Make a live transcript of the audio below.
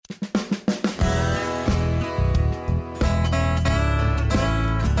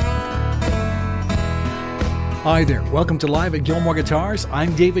Hi there. Welcome to Live at Gilmore Guitars.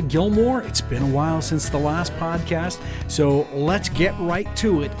 I'm David Gilmore. It's been a while since the last podcast, so let's get right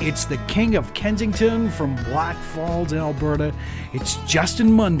to it. It's the King of Kensington from Black Falls, Alberta. It's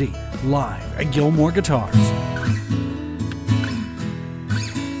Justin Mundy, live at Gilmore Guitars.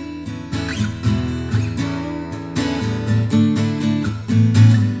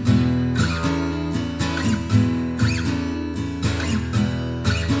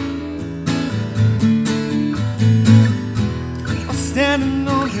 Standing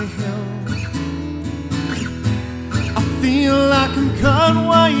on the hill, I feel like I'm cut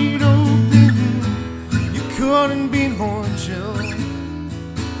wide open. You couldn't be more chill.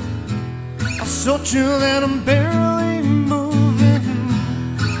 I'm so chill that I'm barely moving.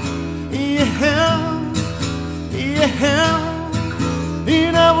 Yeah,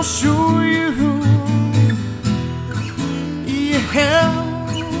 and I will show you. Yeah,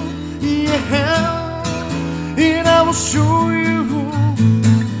 and I will show you.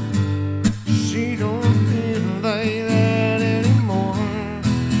 She don't feel like that anymore,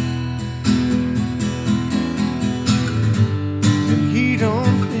 and he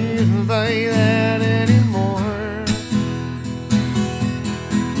don't feel like that anymore,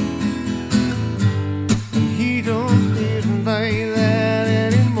 and he don't feel like that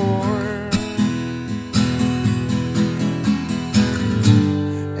anymore,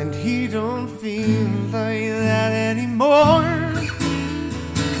 and he don't feel like that anymore.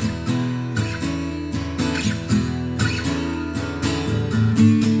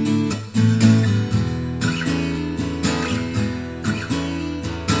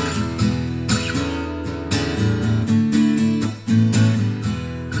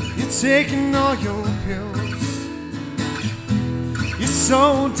 Taking all your pills, you're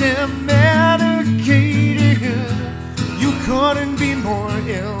so damn medicated, you couldn't be more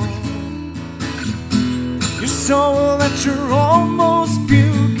ill. You're so that you're almost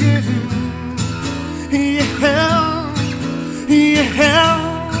puking. Yeah,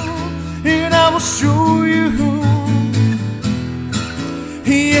 and I will show you.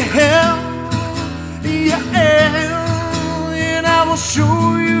 Yeah, and I will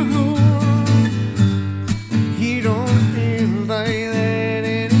show you. Like that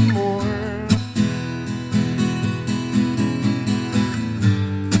anymore,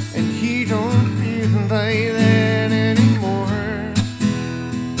 and he don't feel like that anymore,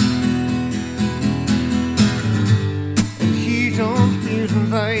 and he don't feel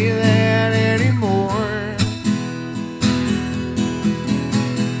like that anymore,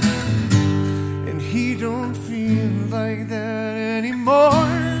 and he don't feel like that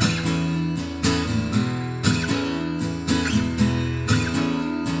anymore.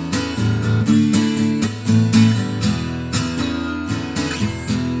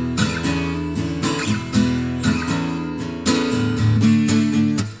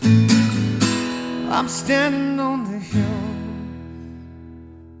 I'm standing on the hill,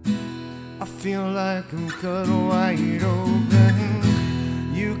 I feel like I'm cut wide open.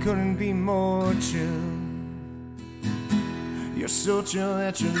 You couldn't be more chill. You're so chill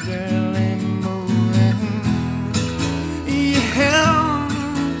that you're barely moving. Yeah,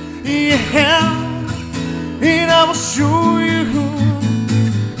 and I will show you.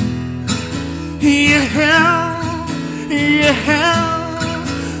 Yeah,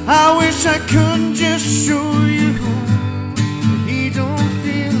 I wish I could just show you. He don't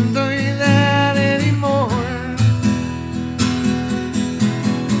feel like that anymore,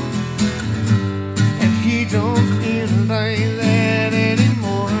 and he don't feel like that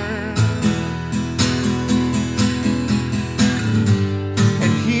anymore,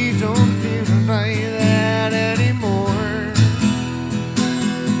 and he don't feel like that anymore,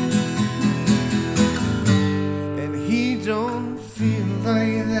 and he don't feel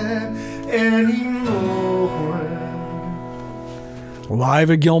like that anymore. Live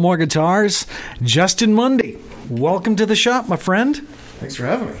at Gilmore Guitars, Justin Mundy. Welcome to the shop, my friend. Thanks for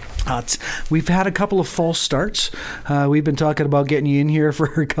having me. We've had a couple of false starts. We've been talking about getting you in here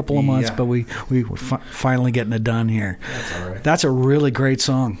for a couple of months, but we're finally getting it done here. That's all right. That's a really great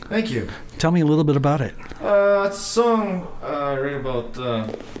song. Thank you. Tell me a little bit about it. It's a song I write about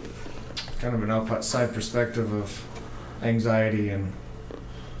kind of an outside perspective of anxiety and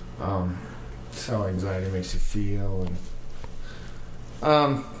how anxiety makes you feel,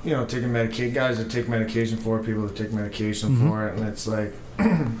 and taking medication. Guys that take medication for it, people that take medication for it, and it's like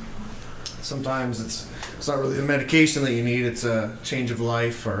sometimes it's not really the medication that you need. It's a change of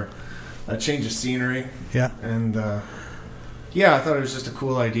life or a change of scenery. Yeah. And I thought it was just a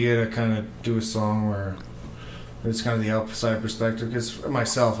cool idea to kind of do a song where it's kind of the outside perspective, because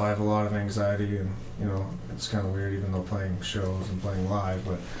myself, I have a lot of anxiety, and it's kind of weird, even though playing shows and playing live,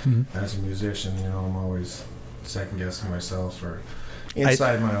 but as a musician, I'm always second guessing myself or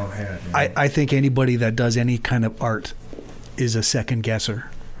inside my own head. I think anybody that does any kind of art is a second guesser.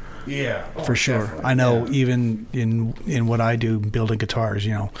 Yeah, for sure. Definitely. I know, even in what I do, building guitars,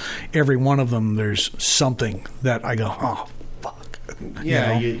 every one of them, there's something that I go, oh, fuck.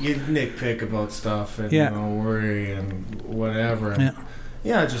 Yeah, you nitpick about stuff and worry and whatever. And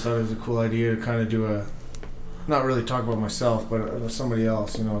I just thought it was a cool idea to kind of do not really talk about myself, but somebody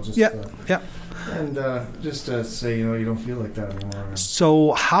else, and just to say, you don't feel like that anymore.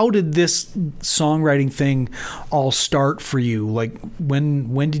 So how did this songwriting thing all start for you? Like,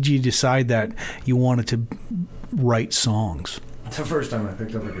 when did you decide that you wanted to write songs? The first time I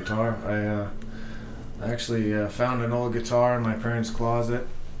picked up a guitar, I actually found an old guitar in my parents' closet,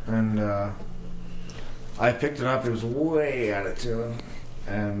 and I picked it up. It was way out of tune.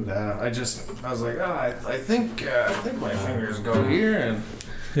 And I was like, I think my fingers go here,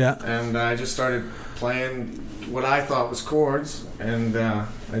 and I just started playing what I thought was chords, and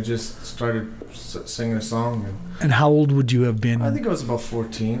I just started singing a song. And how old would you have been? I think I was about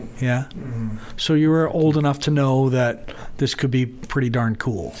 14. Yeah. Mm-hmm. So you were old enough to know that this could be pretty darn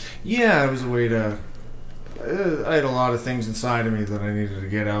cool. Yeah, it was a way to. I had a lot of things inside of me that I needed to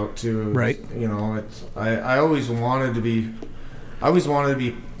get out too. Right. I always wanted to be. I always wanted to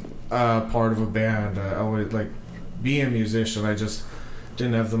be part of a band. I always be a musician. I just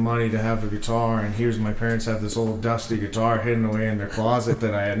didn't have the money to have a guitar, and here's my parents have this old dusty guitar hidden away in their closet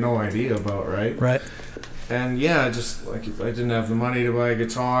that I had no idea about, right? Right. And I didn't have the money to buy a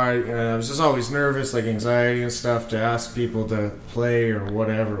guitar. I was just always nervous, anxiety and stuff, to ask people to play or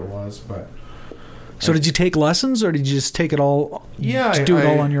whatever it was. But so did you take lessons, or did you just take it all? Yeah, just do it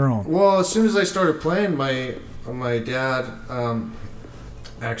all on your own. Well, as soon as I started playing, my dad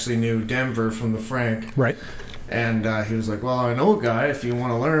actually knew Denver from the Frank. Right. And he was like, well, I know a guy if you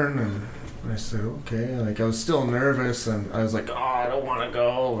want to learn. And I said, okay. I was still nervous, and I was like, oh, I don't want to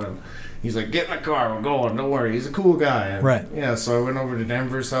go. And he's like, get in the car, we're going, don't worry. He's a cool guy. And, right. Yeah, so I went over to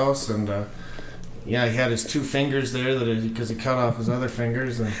Denver's house, and he had his 2 fingers there because he cut off his other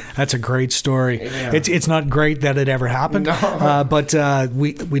fingers. And that's a great story. Yeah. It's not great that it ever happened, no. But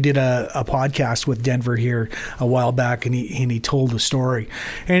we did a podcast with Denver here a while back, and he told the story,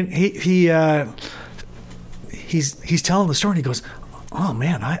 and he's telling the story, and he goes, oh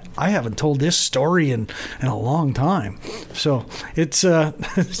man, I haven't told this story in a long time. So it's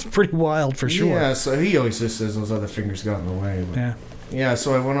it's pretty wild for sure. Yeah, so he always just says those other fingers got in the way. But yeah,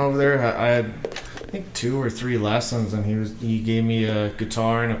 so I went over there. I had, I think, 2 or 3 lessons, and he gave me a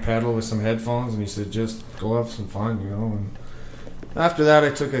guitar and a pedal with some headphones, and he said, just go have some fun, And after that,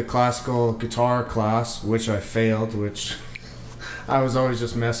 I took a classical guitar class, which I failed, which I was always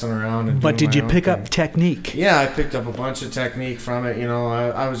just messing around. And but did you pick up technique? Yeah, I picked up a bunch of technique from it.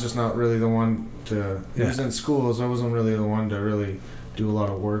 I was just not really the one to. It was in schools. I wasn't really the one to really do a lot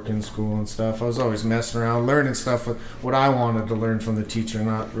of work in school and stuff. I was always messing around, learning stuff with what I wanted to learn from the teacher,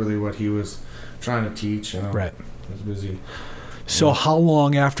 not really what he was trying to teach. Right. I was busy. So how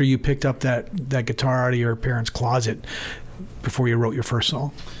long after you picked up that guitar out of your parents' closet before you wrote your first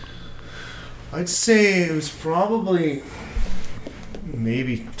song? I'd say it was probably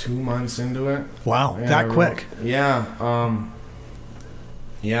maybe 2 months into it. Wow, that quick. Yeah.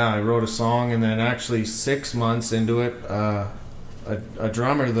 I wrote a song, and then actually 6 months into it, a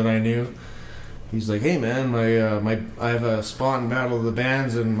drummer that I knew, he's like, hey man, I have a spot in Battle of the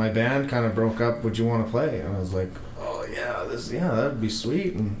Bands, and my band kind of broke up. Would you want to play? And I was like, oh yeah, that'd be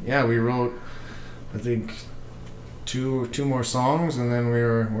sweet. And we wrote, I think, two more songs, and then we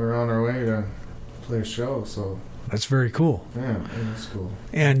were on our way to play a show. So that's very cool. Yeah, that's cool.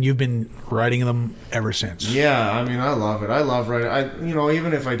 And you've been writing them ever since. Yeah, I love it. I love writing.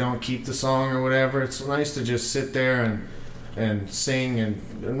 Even if I don't keep the song or whatever, it's nice to just sit there and sing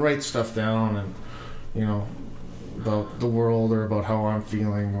and write stuff down, and about the world or about how I'm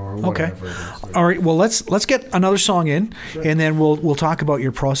feeling or whatever. Okay. All right. Well, let's get another song in, sure. And then we'll talk about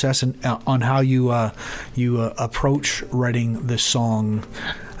your process and on how you approach writing this song.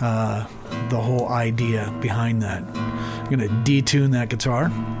 The whole idea behind that. I'm going to detune that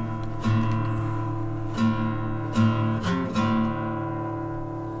guitar.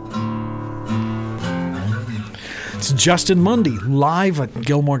 It's Justin Mundy, live at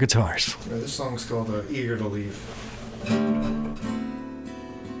Gilmore Guitars. Yeah, this song's called Eager to Leave.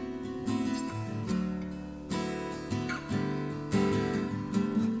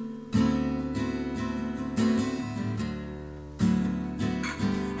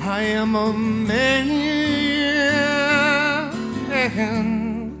 I am a man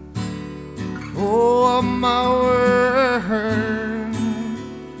Oh, my word,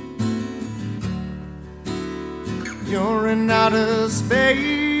 you're in outer space,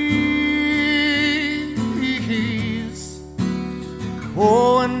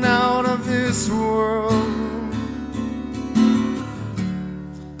 oh, and out of this world.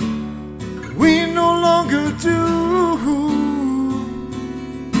 We no longer do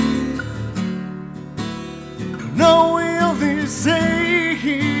no, we only say,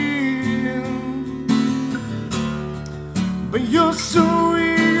 but you're so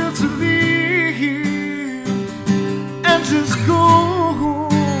eager to leave and just go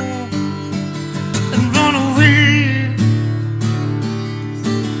and run away.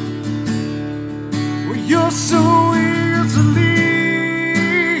 Well, you're so eager to leave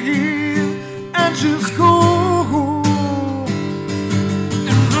and just go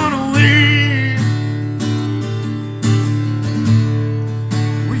and run away.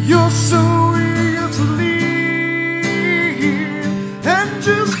 You're so eager to leave and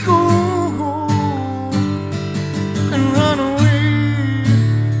just go and run away.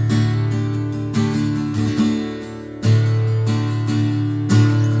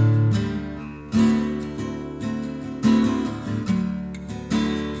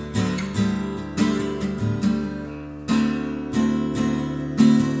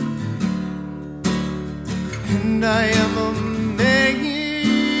 And I am a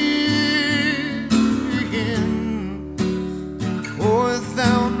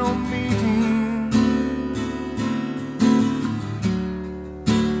without no meaning,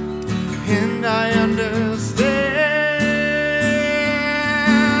 and I understand,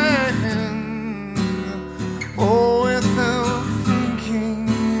 oh, without thinking.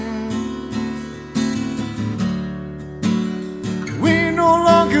 We no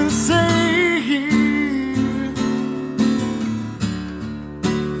longer say,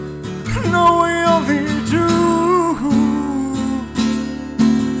 no, we only do.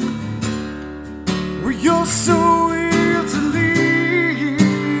 You're so eager to leave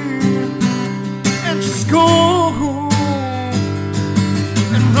and just go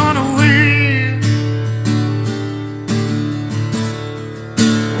and run away.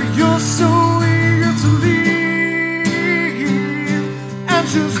 You're so eager to leave and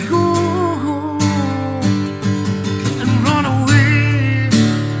just go and run away.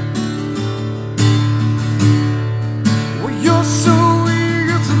 You're so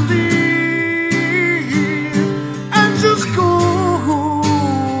eager to leave and just go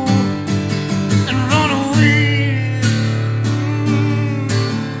and run away.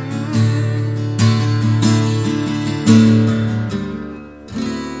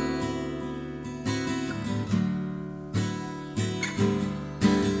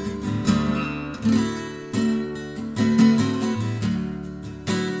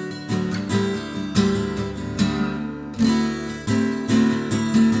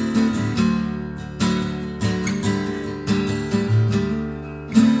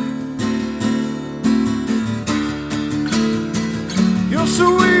 You're so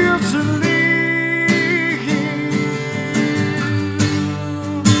eager to leave,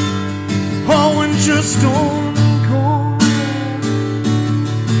 oh, and just don't go.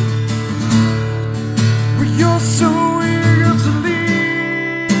 Well, you're so eager to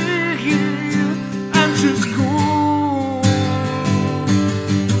leave and just go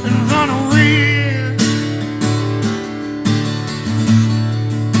and run away.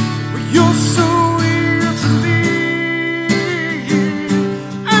 Well, you're so eager to leave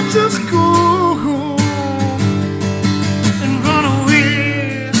and just go and run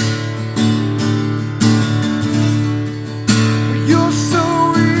away. You're so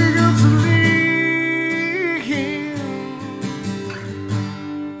eager to leave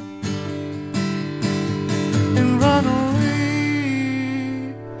and run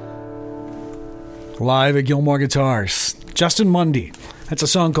away. Live at Gilmore Guitars, Justin Mundy. That's a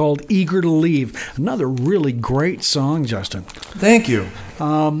song called Eager to Leave. Another really great song, Justin. Thank you.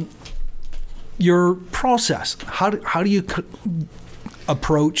 Your process, how do you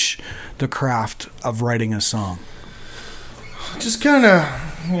approach the craft of writing a song? Just kind of,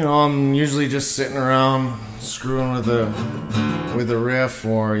 I'm usually just sitting around screwing with a riff,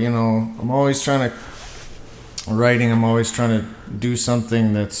 or I'm always trying to do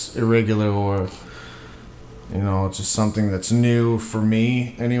something that's irregular, or just something that's new for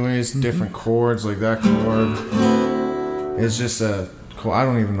me. Anyways, different chords, like that chord. It's just I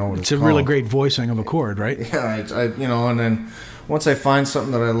don't even know what it's called. It's a really great voicing of a chord, right? Yeah, and then once I find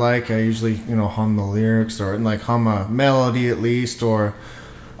something that I like, I usually, hum the lyrics, or like hum a melody at least, or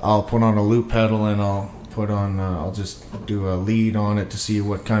I'll put on a loop pedal and I'll I'll just do a lead on it to see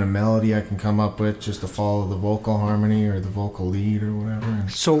what kind of melody I can come up with, just to follow the vocal harmony or the vocal lead or whatever.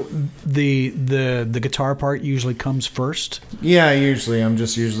 So the guitar part usually comes first? Yeah, I'm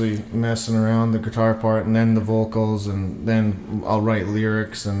just usually messing around the guitar part and then the vocals, and then I'll write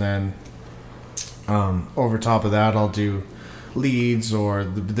lyrics, and then over top of that I'll do leads or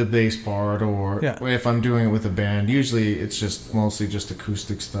the bass part, or if I'm doing it with a band, usually it's just mostly just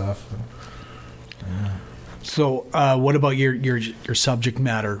acoustic stuff. Yeah. So what about your subject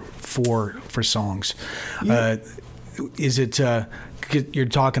matter for songs? Yeah. Is it you're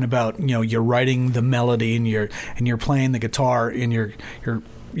talking about, you're writing the melody and you're playing the guitar and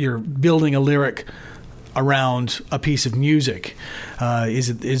you're building a lyric around a piece of music?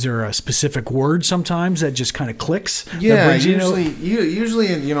 Is there a specific word sometimes that just kind of clicks? Yeah,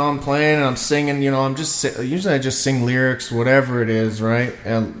 usually I'm playing and I'm singing. Usually I just sing lyrics, whatever it is, right?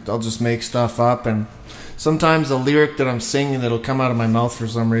 And I'll just make stuff up, and sometimes the lyric that I'm singing that'll come out of my mouth for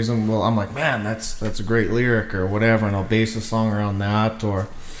some reason, well, I'm like, man, that's a great lyric or whatever, and I'll base a song around that, or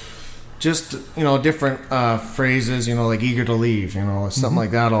just different phrases, like eager to leave, something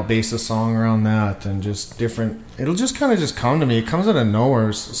like that. I'll base a song around that, and just different. It'll just kind of just come to me. It comes out of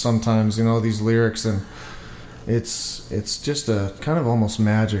nowhere sometimes, these lyrics, and it's just a kind of almost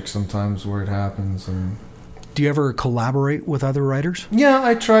magic sometimes where it happens. And do you ever collaborate with other writers? Yeah,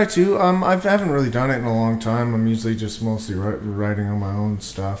 I try to. I haven't really done it in a long time. I'm usually just mostly writing on my own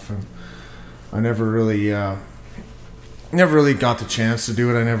stuff, and I never really got the chance to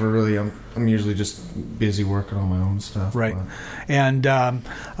do it. I'm usually just busy working on my own stuff. Right. And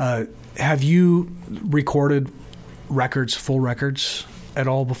have you recorded full records at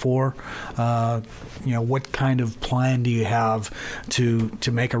all before? What kind of plan do you have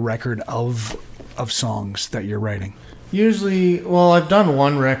to make a record of songs that you're writing? Usually, well, I've done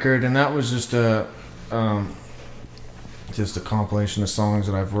one record, and that was just a compilation of songs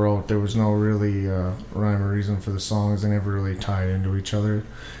that I've wrote. There was no really rhyme or reason for the songs. They never really tied into each other.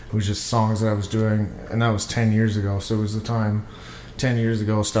 It was just songs that I was doing, and that was 10 years ago. So it was the time 10 years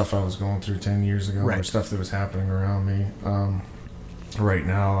ago, stuff I was going through 10 years ago, right, or stuff that was happening around me. Right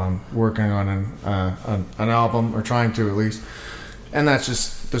now I'm working on an album, or trying to at least, and that's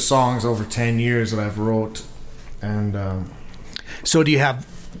just the songs over 10 years that I've wrote. And so do you have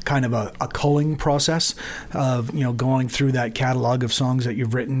kind of a culling process of going through that catalog of songs that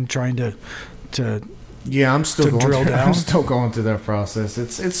you've written, trying to yeah, I'm still drill down? I'm still going through that process.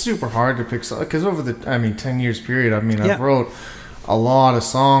 It's super hard to pick, because over the 10 years period, I've wrote a lot of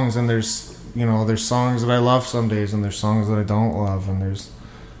songs, and there's songs that I love some days, and there's songs that I don't love, and there's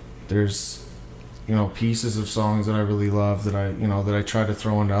pieces of songs that I really love that I try to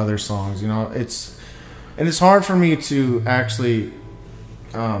throw into other songs. It's hard for me to actually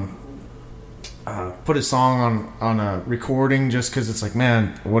put a song on a recording, just because it's like,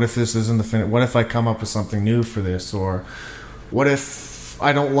 man, what if this isn't the finished? What if I come up with something new for this? Or what if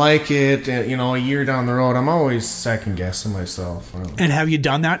I don't like it? A year down the road, I'm always second guessing myself. And have you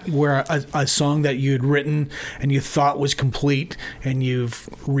done that, where a song that you had written and you thought was complete, and you've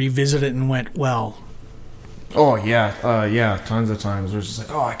revisited it and went, well? Oh yeah, tons of times. There's just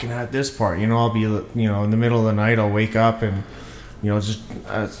like, oh, I can add this part. I'll be in the middle of the night, I'll wake up and just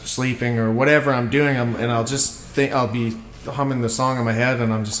sleeping or whatever I'm doing, and I'll just think, I'll be humming the song in my head,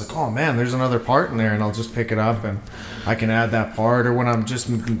 and I'm just like, oh man, there's another part in there, and I'll just pick it up and I can add that part. Or when I'm just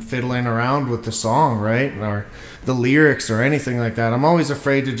fiddling around with the song, right, or the lyrics or anything like that, I'm always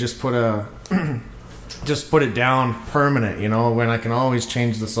afraid to just put it down permanent, when I can always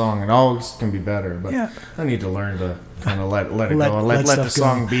change the song. It always can be better, but yeah, I need to learn to kind of let it go, let the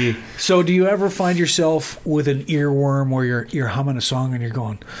song be. So do you ever find yourself with an earworm where you're humming a song and you're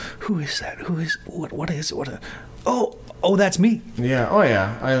going, who is that? What is it? Oh, that's me. Yeah. Oh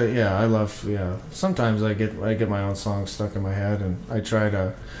yeah. I love. Yeah. Sometimes I get my own songs stuck in my head, and I try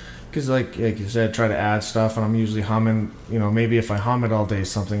to, because like you said, try to add stuff, and I'm usually humming. Maybe if I hum it all day,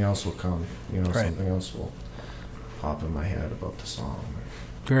 something else will come. Right. Something else will pop in my head about the song.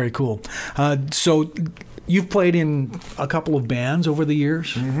 Very cool. So you've played in a couple of bands over the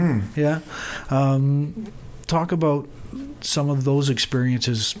years. Mm-hmm. Yeah. Talk about some of those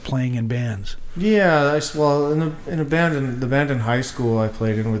experiences playing in bands. Yeah, in the band in high school I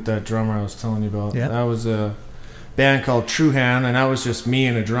played in with that drummer I was telling you about. Yeah. That was a band called True Hand, and that was just me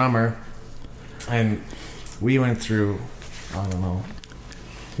and a drummer, and we went through, I don't know.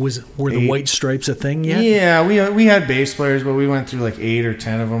 Were the White Stripes a thing yet? Yeah, we had bass players, but we went through like 8 or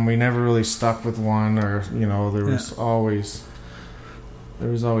 10 of them. We never really stuck with one, or there was always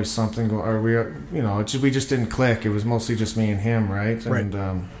something going, or we just didn't click. It was mostly just me and him, right? Right.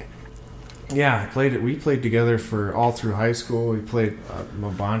 And Yeah, we played together for all through high school. We played a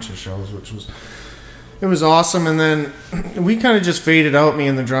bunch of shows, it was awesome. And then we kind of just faded out, me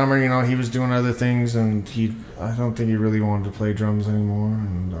and the drummer. You know, he was doing other things, and I don't think he really wanted to play drums anymore.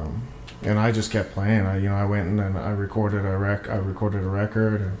 And I just kept playing. I went and I recorded a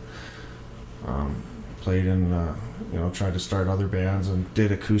record, and played in, tried to start other bands and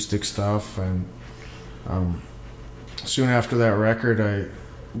did acoustic stuff. And soon after that record, I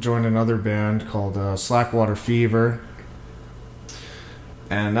joined another band called Slackwater Fever,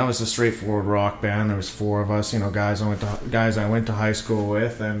 and that was a straightforward rock band. There was 4 of us, guys I went to high school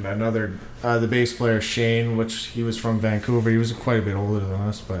with, and another the bass player Shane, which he was from Vancouver. He was quite a bit older than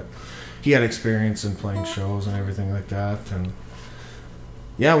us, but he had experience in playing shows and everything like that. And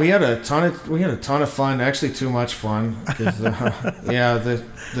yeah, we had a ton of fun. Actually, too much fun. Cause,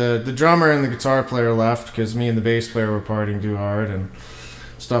 the drummer and the guitar player left because me and the bass player were partying too hard and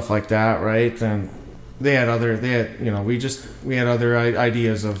stuff like that, right? And we had other ideas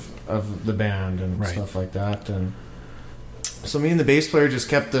of the band and stuff like that. And so me and the bass player just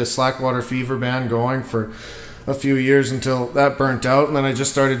kept the Slackwater Fever band going for a few years until that burnt out, and then I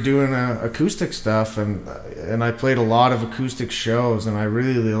just started doing acoustic stuff, and I played a lot of acoustic shows, and I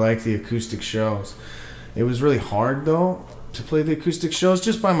really liked the acoustic shows. It was really hard though to play the acoustic shows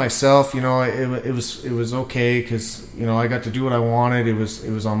just by myself. It was okay because I got to do what I wanted. It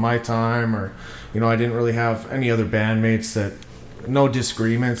was on my time, or I didn't really have any other bandmates no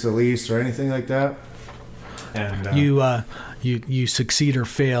disagreements at least or anything like that. And you succeed or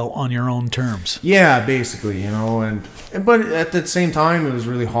fail on your own terms. Yeah, basically, but at the same time, it was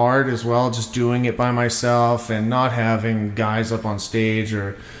really hard as well, just doing it by myself and not having guys up on stage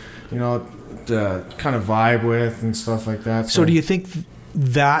or, to kind of vibe with and stuff like that. So do you think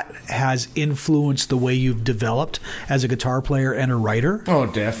that has influenced the way you've developed as a guitar player and a writer? Oh,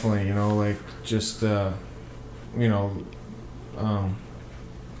 definitely. Learn,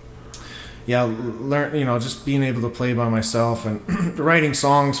 just being able to play by myself and writing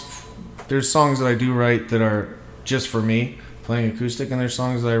songs. There's songs that I do write that are just for me, playing acoustic, and there's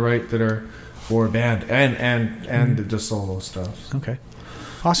songs that I write that are for a band and the solo stuff. Okay.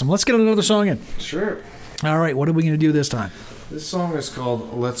 Awesome. Let's get another song in. Sure. All right. What are we going to do this time? This song is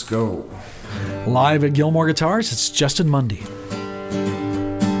called Let's Go. Live at Gilmore Guitars, it's Justin Mundy.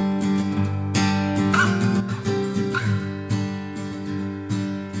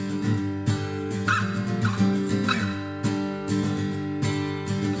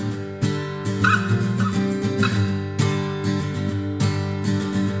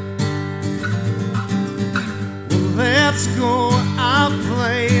 Let's go, I'll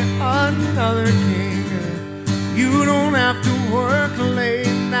play another king. You don't have to work late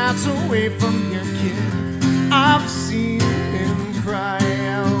nights away from your kid. I've seen him cry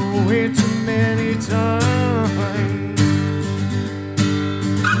out way too many times.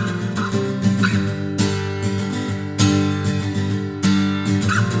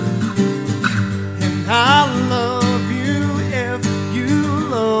 And I love you if you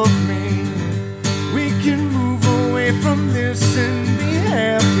love me. We can move away from this and be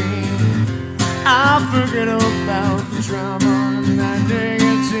happy. I forget about the drama and that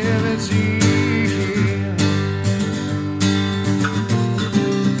negativity.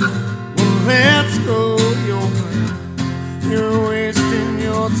 Well, let's go your way. You're wasting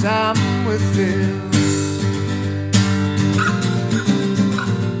your time with this.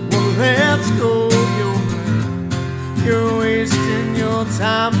 Well, let's go your way. You're wasting your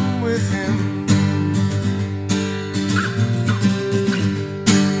time with him.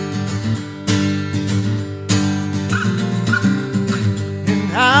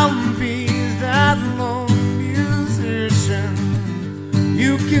 I'll be that lone musician.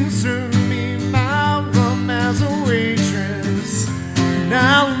 You can serve me my rum as a waitress, and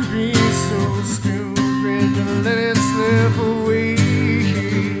I'll be so stupid to let it slip away.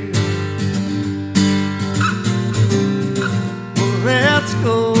 Well, let's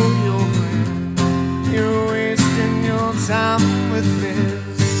go your way. You're wasting your time with this.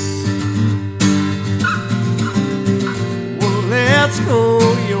 Let's go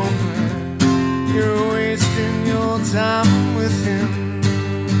your way. You're wasting your time with him.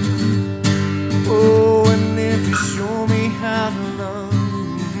 Oh, and if you show me how to love,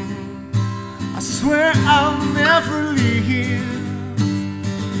 I swear I'll never leave.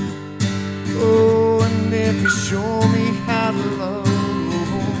 Oh, and if you show me how to love,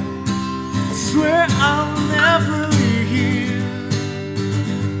 I swear I'll never leave.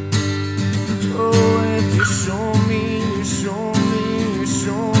 Oh, if you show me, you show me, you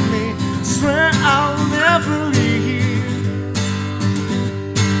show me, I swear I'll never leave.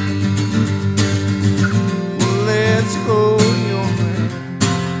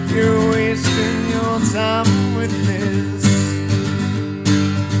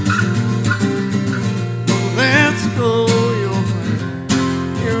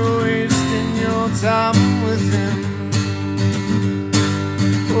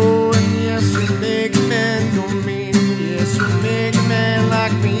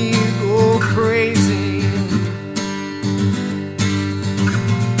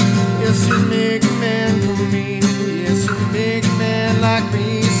 Yes, you make a man for me. Yes, you make a man like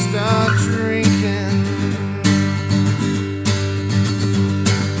me start drinking.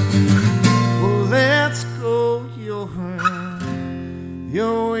 Well, let's go,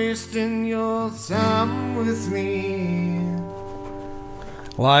 you're wasting your time with me.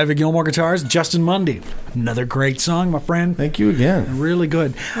 Live at Gilmore Guitars, Justin Mundy. Another great song, my friend. Thank you again. Really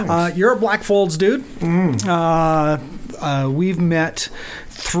good. You're a Black Folds dude. We've met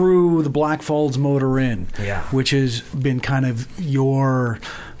through the Black Folds Motor Inn, which has been kind of your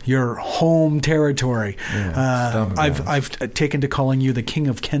home territory. I've taken to calling you the King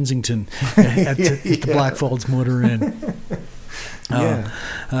of Kensington at the Black Folds Motor Inn.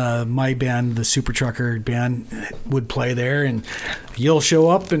 My band, the Super Trucker band, would play there, and you'll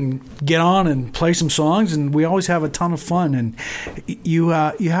show up and get on and play some songs, and we always have a ton of fun. And you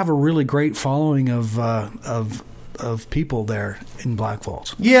have a really great following of people there in Black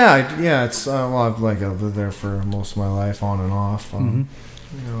Falls. Yeah. It's I've lived there for most of my life, on and off. You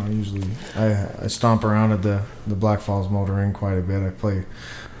know, I stomp around at the Black Falls Motor Inn quite a bit. I play,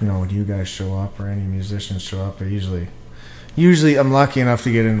 when you guys show up or any musicians show up. I usually I'm lucky enough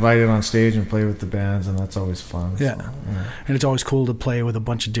to get invited on stage and play with the bands, and that's always fun. Yeah. So, and it's always cool to play with a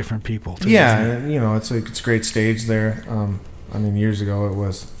bunch of different people too. And, it's a great stage there. Years ago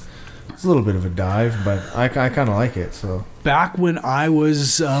it's a little bit of a dive, but I kind of like it. So back when I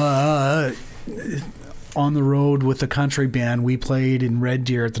was on the road with the country band, we played in Red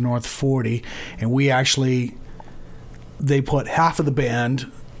Deer at the North 40, and they put half of the band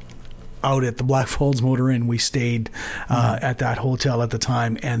out at the Black Folds Motor Inn. We stayed at that hotel at the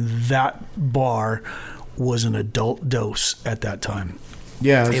time, and that bar was an adult dose at that time.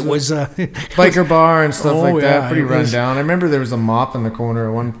 Yeah, it was a biker bar and stuff like that. Pretty run down. I remember there was a mop in the corner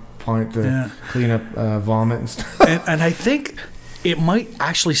at one point to clean up vomit and stuff. And I think it might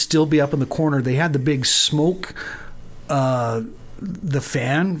actually still be up in the corner. They had the big smoke. The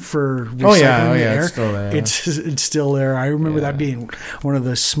fan for recycling the air. It's still there. It's still there. I remember that being one of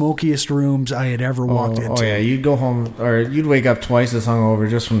the smokiest rooms I had ever walked into. Oh yeah, you'd go home or you'd wake up twice as hungover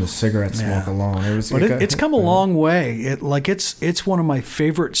just from the cigarette smoke alone. It's come a long way. It's one of my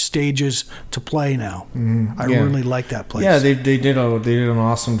favorite stages to play now. I really like that place. Yeah, they did an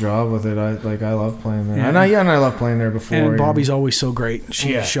awesome job with it. I love playing there. And I love playing there before. And Bobby's always so great.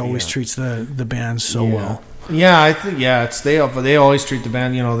 She always treats the band so well. Yeah, I think they always treat the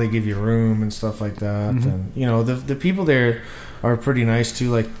band. They give you room and stuff like that, and the people there are pretty nice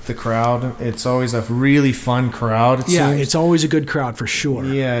too. Like the crowd, it's always a really fun crowd. It seems. It's always a good crowd for sure.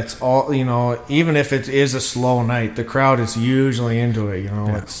 Yeah, it's all even if it is a slow night, the crowd is usually into it.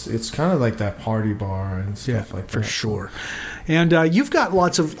 It's kind of like that party bar and stuff like that. For sure. And you've got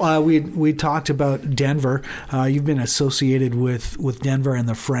lots of. We talked about Denver. You've been associated with Denver and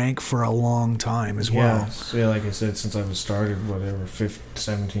the Frank for a long time as well. Yeah, like I said, since I was started,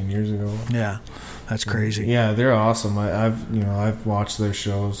 17 years ago. Yeah, that's crazy. Yeah, they're awesome. I've watched their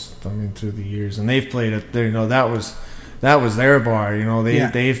shows. Through the years, and they've played it. That was their bar.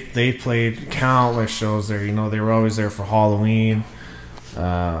 They played countless shows there. They were always there for Halloween.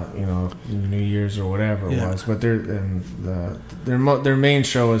 New Year's or whatever it was, but their main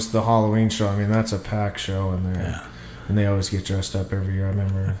show is the Halloween show. That's a packed show, and they always get dressed up every year. I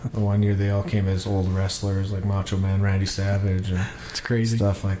remember one year they all came as old wrestlers like Macho Man Randy Savage and it's crazy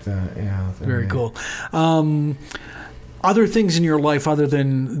stuff like that. Yeah, very cool. Other things in your life other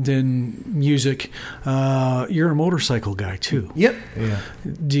than music, you're a motorcycle guy too. Yep. Yeah.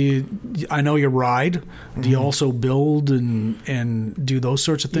 I know you ride. Do you also build and do those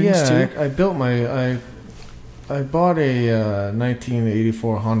sorts of things too? I built I bought a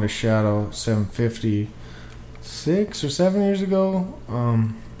 1984 Honda Shadow 750 6 or 7 years ago,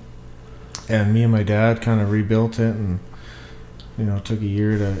 and me and my dad kind of rebuilt it and. Took a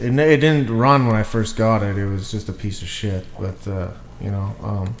year to. It didn't run when I first got it. It was just a piece of shit. But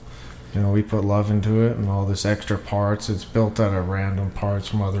we put love into it and all this extra parts. It's built out of random parts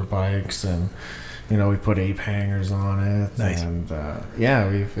from other bikes, and we put ape hangers on it. Nice. And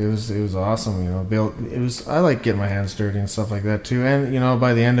it was awesome. I like getting my hands dirty and stuff like that too. And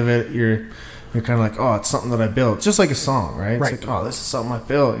by the end of it, you're kind of like, oh, it's something that I built, just like a song, right? Right. It's like, oh, this is something I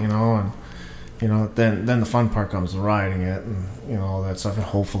built, and. Then the fun part comes riding it and all that stuff, and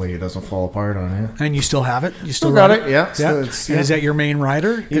hopefully it doesn't fall apart on you. And you still have it? You still got it? Yeah. And is that your main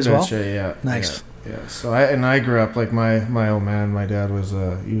rider as well? Yeah. Nice. Yeah, so I grew up like my old man. My dad was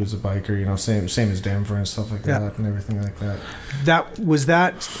a biker, you know, same as Denver and stuff like that, and everything like that. That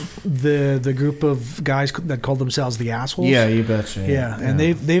the group of guys that called themselves the Assholes. Yeah, you betcha. Yeah, and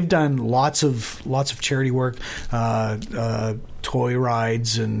they've done lots of charity work, toy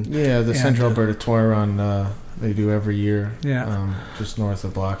rides and the Central Alberta Toy Run. They do every year. Yeah, just north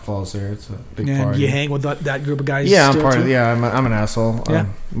of Black Falls. There, it's a big and party. You hang with that group of guys. Yeah, I'm still part too? of. Yeah, I'm an asshole. Yeah.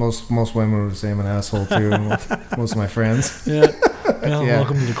 Most women would say I'm an asshole too. Most of my friends. Yeah. Well,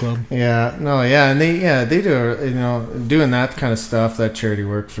 welcome to the club. Yeah, no, yeah, and they do, you know, doing that kind of stuff, that charity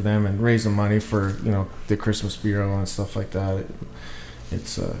work for them, and raising money for, you know, the Christmas Bureau and stuff like that.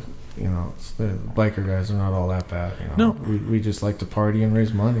 It's you know, the biker guys are not all that bad. You know, we just like to party and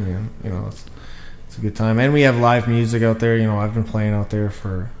raise money, and you know, it's a good time, and we have live music out there. You know, I've been playing out there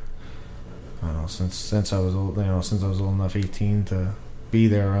for, I don't know, since I was old. You know, since I was old enough, 18, to be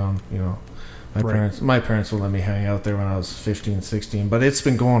there. You know, my parents would let me hang out there when I was 15, 16, but it's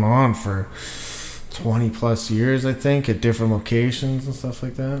been going on for 20 plus years, I think, at different locations and stuff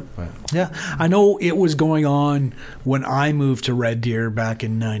like that. But yeah, I know it was going on when I moved to Red Deer back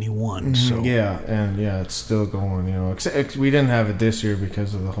in '91. So it's still going. You know, except we didn't have it this year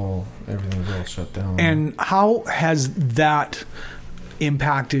because of everything's all shut down. And how has that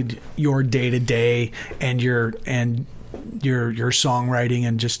impacted your day to day and your songwriting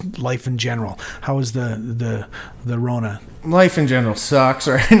and just life in general? How is the Rona? Life in general sucks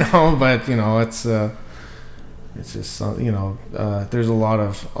right now, but you know, it's just, you know, there's a lot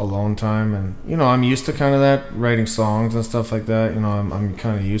of alone time, and you know, I'm used to kind of that, writing songs and stuff like that. You know, I'm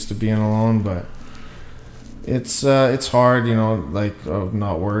kind of used to being alone, but it's hard, you know, like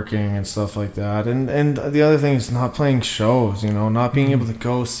not working and stuff like that, and the other thing is not playing shows, you know, not being able to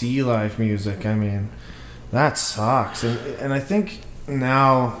go see live music. I mean, that sucks, and I think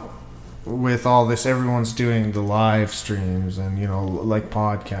now with all this, everyone's doing the live streams and, you know, like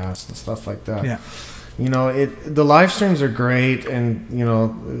podcasts and stuff like that. Yeah. You know, the live streams are great, and you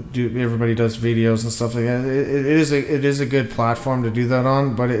know, everybody does videos and stuff like that. It is a good platform to do that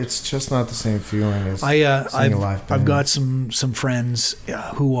on, but it's just not the same feeling as seeing a live band. I've got some friends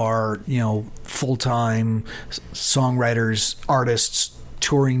who are, you know, full-time songwriters, artists,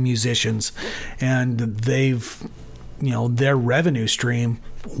 touring musicians, and they've, you know, their revenue stream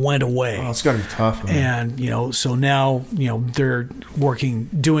went away. Oh, it's got to be tough, man. And, you know, so now, you know, they're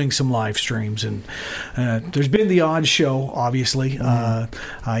doing some live streams, and there's been the odd show, obviously.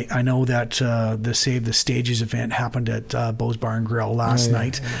 I know that the Save the Stages event happened at Beau's Bar and Grill last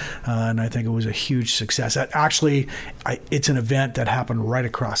night, and I think it was a huge success. Actually, it's an event that happened right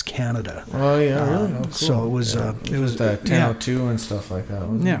across Canada. Oh, yeah, really? Oh, cool. So it was that 1002 and stuff like that,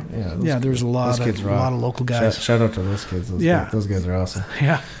 wasn't it? Yeah, there's a lot of local guys. Shout out to those kids. Those guys are awesome.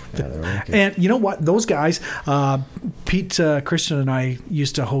 Yeah. And you know what? Those guys, Pete, Christian, and I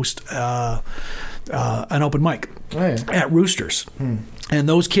used to host an open mic at Roosters. And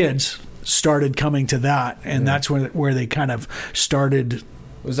those kids started coming to that, and that's where they kind of started.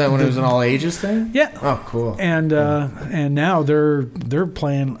 Was that when it was an all ages thing? Yeah. Oh, cool. And and now they're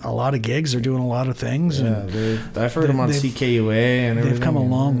playing a lot of gigs. They're doing a lot of things. Yeah, and I've heard them on CKUA and everything. They've come a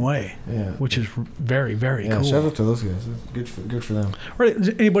long way. Yeah, which is very, very cool. Shout out to those guys. Good for them. Right. Is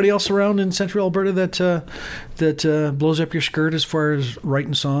anybody else around in Central Alberta that blows up your skirt as far as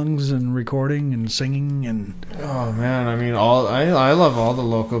writing songs and recording and singing and? Oh man, I mean, I love all the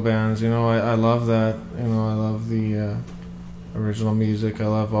local bands. You know, I love that. You know, I love the original music. I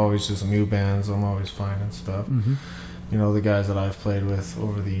love always just new bands. I'm always finding stuff. You know, the guys that I've played with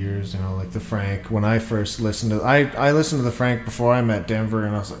over the years, you know, like the Frank. When I first listened to, I listened to the Frank before I met Denver,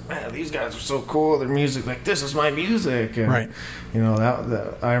 and I was like, man, these guys are so cool. Their music, like, this is my music. And, right. You know,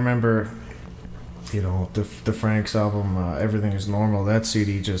 that I remember, you know, the Frank's album, Everything Is Normal. That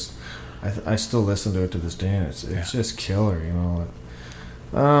CD just, I still listen to it to this day, and it's just killer, you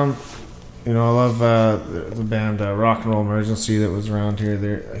know. You know, I love the band Rock and Roll Emergency that was around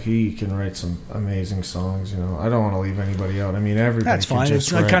here. He can write some amazing songs. You know, I don't want to leave anybody out. I mean, everybody. That's fine.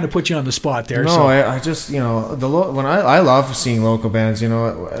 I kind of put you on the spot there. No, so. I just, you know, when I love seeing local bands. You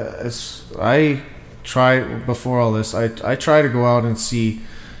know, I try before all this. I try to go out and see,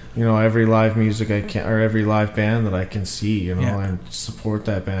 you know, every live music I can, or every live band that I can see. You know, and support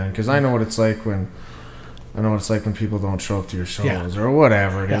that band, because I know what it's like when people don't show up to your shows or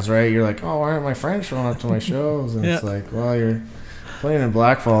whatever it is, right? You're like, oh, why aren't my friends showing up to my shows? And it's like, well, you're playing in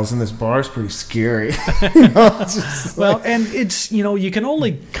Black Falls, and this bar's pretty scary. You know, it's just well, and it's, you know, you can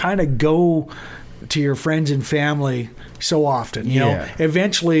only kind of go to your friends and family so often. You know,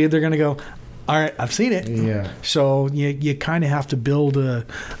 eventually they're going to go, All right, I've seen it. Yeah. So you kind of have to build a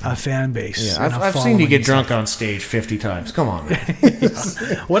fan base. Yeah, I've seen you get drunk on stage 50 times. Come on, man.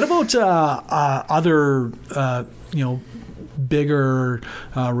 What about other bigger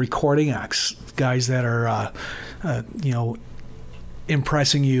recording acts, guys that are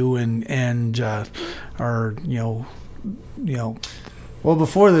impressing you and are Well,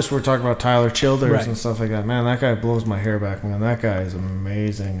 before this, we're talking about Tyler Childers Right. and stuff like that. Man, that guy blows my hair back, man. That guy is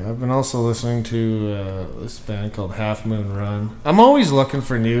amazing. I've been also listening to this band called Half Moon Run. I'm always looking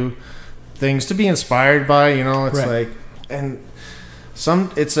for new things to be inspired by. It's Right. like, and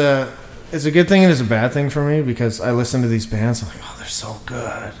it's a good thing and it's a bad thing for me because I listen to these bands. I'm like, oh, they're so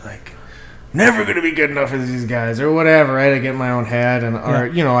good. Like, never going to be good enough for these guys or whatever. Right? I get in my own head and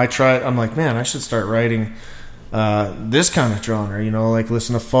I try. I'm like, man, I should start writing this kind of genre, like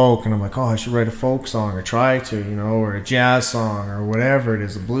listen to folk, and I'm like, oh, I should write a folk song or try to, or a jazz song or whatever it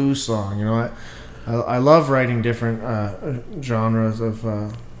is, a blues song. I love writing different genres of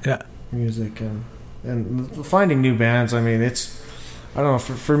music and finding new bands. I mean, I don't know,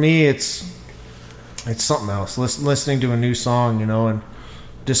 for me, it's something else. Listening to a new song, and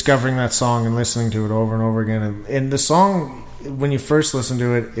discovering that song and listening to it over and over again, and the song, when you first listen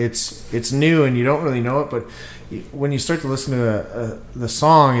to it, it's new and you don't really know it, but when you start to listen to the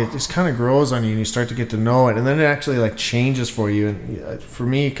song, it just kind of grows on you and you start to get to know it, and then it actually like changes for you. And for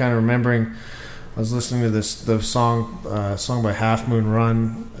me, kind of remembering, I was listening to the song by Half Moon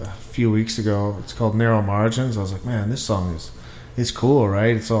Run a few weeks ago. It's called Narrow Margins. I was like, man, this song is cool,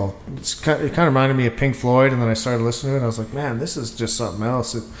 right? It kind of reminded me of Pink Floyd, and then I started listening to it and I was like, man, this is just something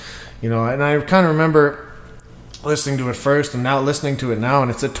else. And I kind of remember listening to it first and now listening to it now, and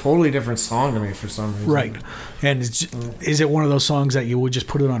it's a totally different song to me for some reason. Right. And is it one of those songs that you would just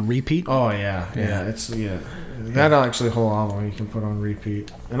put it on repeat? Oh yeah. That actually whole album you can put on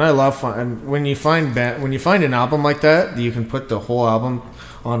repeat, and I love and when you find an album like that you can put the whole album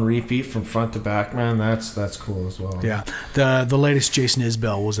on repeat from front to back, man, that's cool as well. Yeah, the latest Jason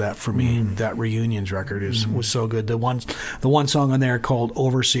Isbell was that for me. That Reunions record was so good. The one song on there called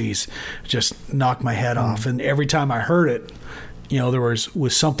Overseas just knocked my head off, and every time I heard it, there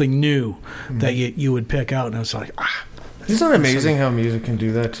was something new that you would pick out, and I was like, Isn't it amazing how music can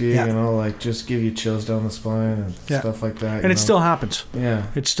do that to you? Yeah. Like just give you chills down the spine and stuff like that. And it still happens. Yeah.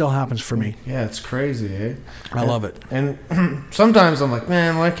 It still happens for me. Yeah, it's crazy, eh? I love it. And sometimes I'm like,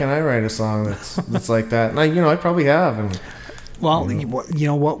 man, why can't I write a song that's like that? And I probably have. And well,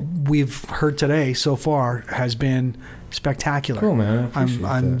 what we've heard today so far has been spectacular. Cool, man.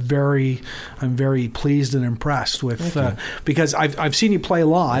 I'm very pleased and impressed with because I've seen you play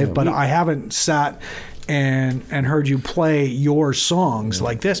live, but I haven't sat and heard you play your songs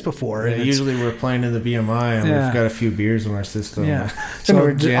like this before. Yeah, usually we're playing in the BMI and we've got a few beers in our system. Yeah, so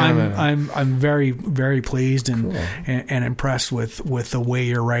we're jamming. I'm very, very pleased and impressed with the way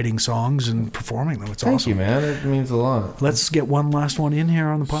you're writing songs and performing them. It's awesome. Thank you, man. It means a lot. Let's get one last one in here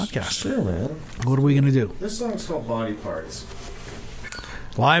on the podcast. Sure, man. What are we going to do? This song's called Body Parts.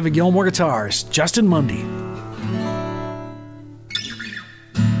 Live at Gilmore Guitars, Justin Mundy.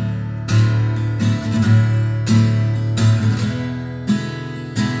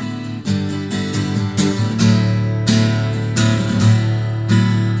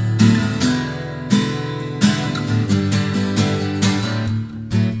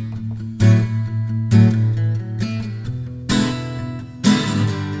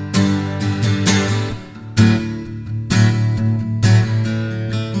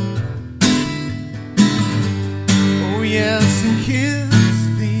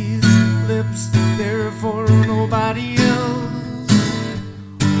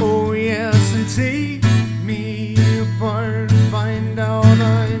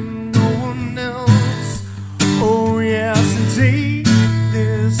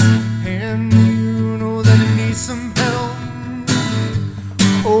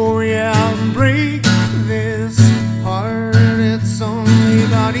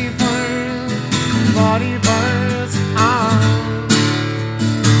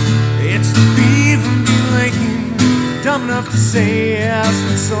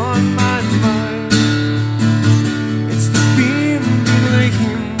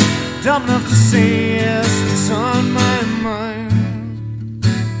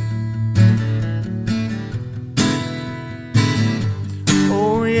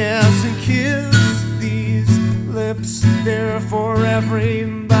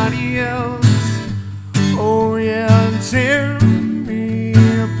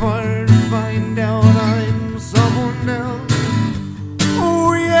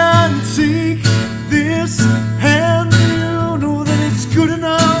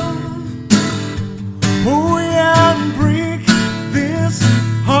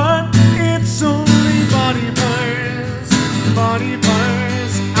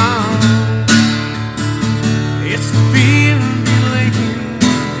 the feeling lately,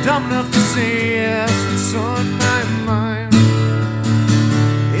 dumb enough to say yes, that's on my mind.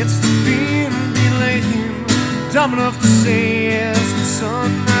 It's the feeling lately, dumb enough to say yes, that's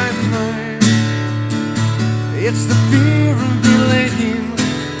on my mind. It's the feeling lately,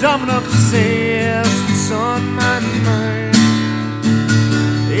 dumb enough to say yes, that's on my mind.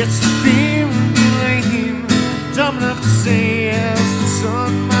 It's the feeling lately, dumb enough to say yes, that's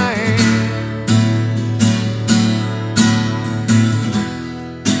on my mind.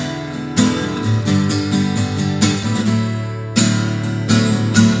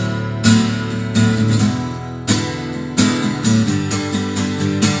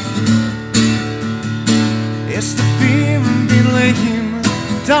 It's the feeling lately,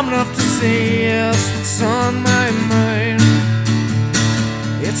 dumb enough to say yes, what's on my mind.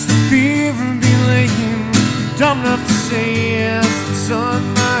 It's the feeling lately, dumb enough to say yes, what's on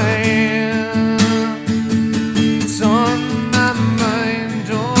my mind. It's on my mind,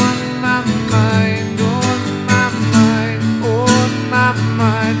 on my mind, on my mind, on my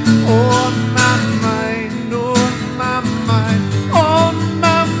mind, on my mind, on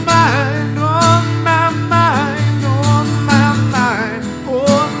my mind, on my mind, on my mind, on my mind,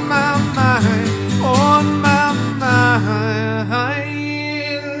 on my mind, on my mind.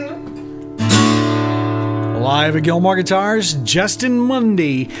 Live at Gilmore Guitars, Justin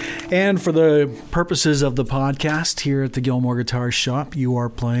Mundy. And for the purposes of the podcast here at the Gilmore Guitar Shop, you are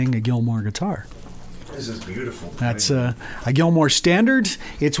playing a Gilmore guitar. This is beautiful. That's a Gilmore Standard.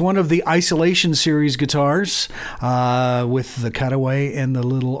 It's one of the Isolation Series guitars with the cutaway and the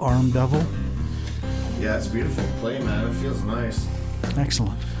little arm bevel. Yeah, it's beautiful to play, man. It feels nice.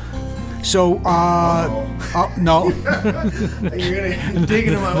 Excellent. So, no. You're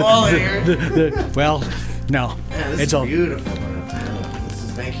digging into my wallet here. Well, no. Man, this It's is all beautiful, man.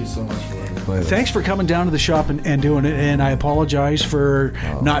 Thank you so much for letting me play this. Thanks for coming down to the shop and doing it, and I apologize for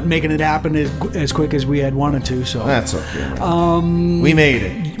not making it happen as quick as we had wanted to. So That's okay, man. We made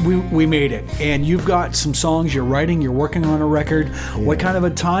it. we made it, and you've got some songs you're writing. You're working on a record. What kind of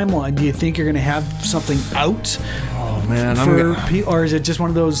a timeline do you think you're going to have something out? Oh man, Or is it just one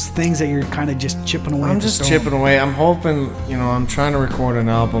of those things that you're kind of just chipping away? I'm just chipping away. I'm hoping, I'm trying to record an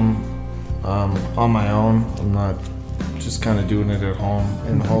album on my own. I'm not just kind of doing it at home,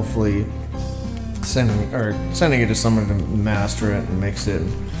 and hopefully sending it to someone to master it and mix it.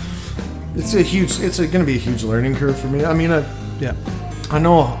 It's going to be a huge learning curve for me. I mean, I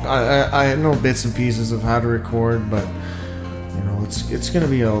know bits and pieces of how to record, but it's going to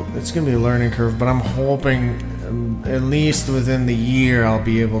be a learning curve. But I'm hoping at least within the year I'll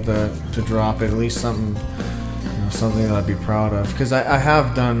be able to drop it, at least something that I'd be proud of, because I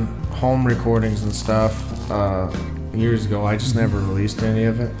have done home recordings and stuff years ago. I just never released any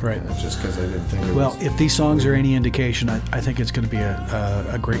of it, right? Just because I didn't think it was. Well, if these songs are any indication, I think it's going to be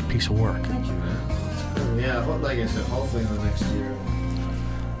a great piece of work. Thank you, man. Yeah, like I said, hopefully in the next year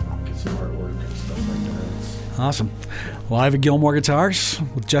I'll get some artwork and stuff like that. Awesome. Live at Gilmore Guitars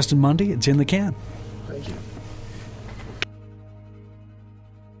with Justin Mundy. It's in the can.